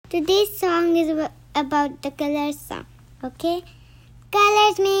Today's song is about the colors song. Okay?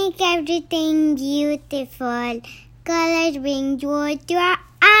 Colors make everything beautiful. Colors bring joy to our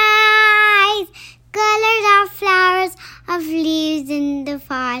eyes. Colors are flowers of leaves in the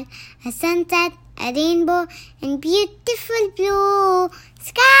fall. A sunset, a rainbow, and beautiful blue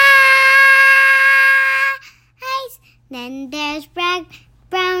skies. Then there's black,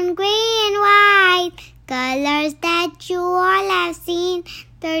 brown, gray, and white. Colors that you all have seen.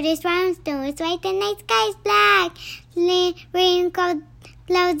 Third is brown, snow is white, and night sky is black. Rain,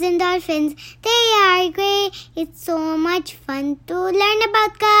 clouds, and dolphins, they are gray. It's so much fun to learn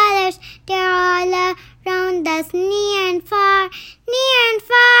about colors. They're all around us, near and far, near and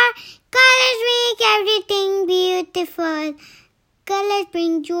far. Colors make everything beautiful. Colors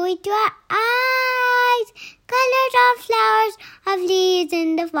bring joy to our eyes. Colors are flowers of leaves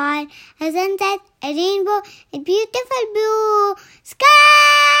in the fall. A sunset, a rainbow, a beautiful blue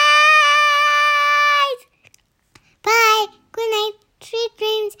sky.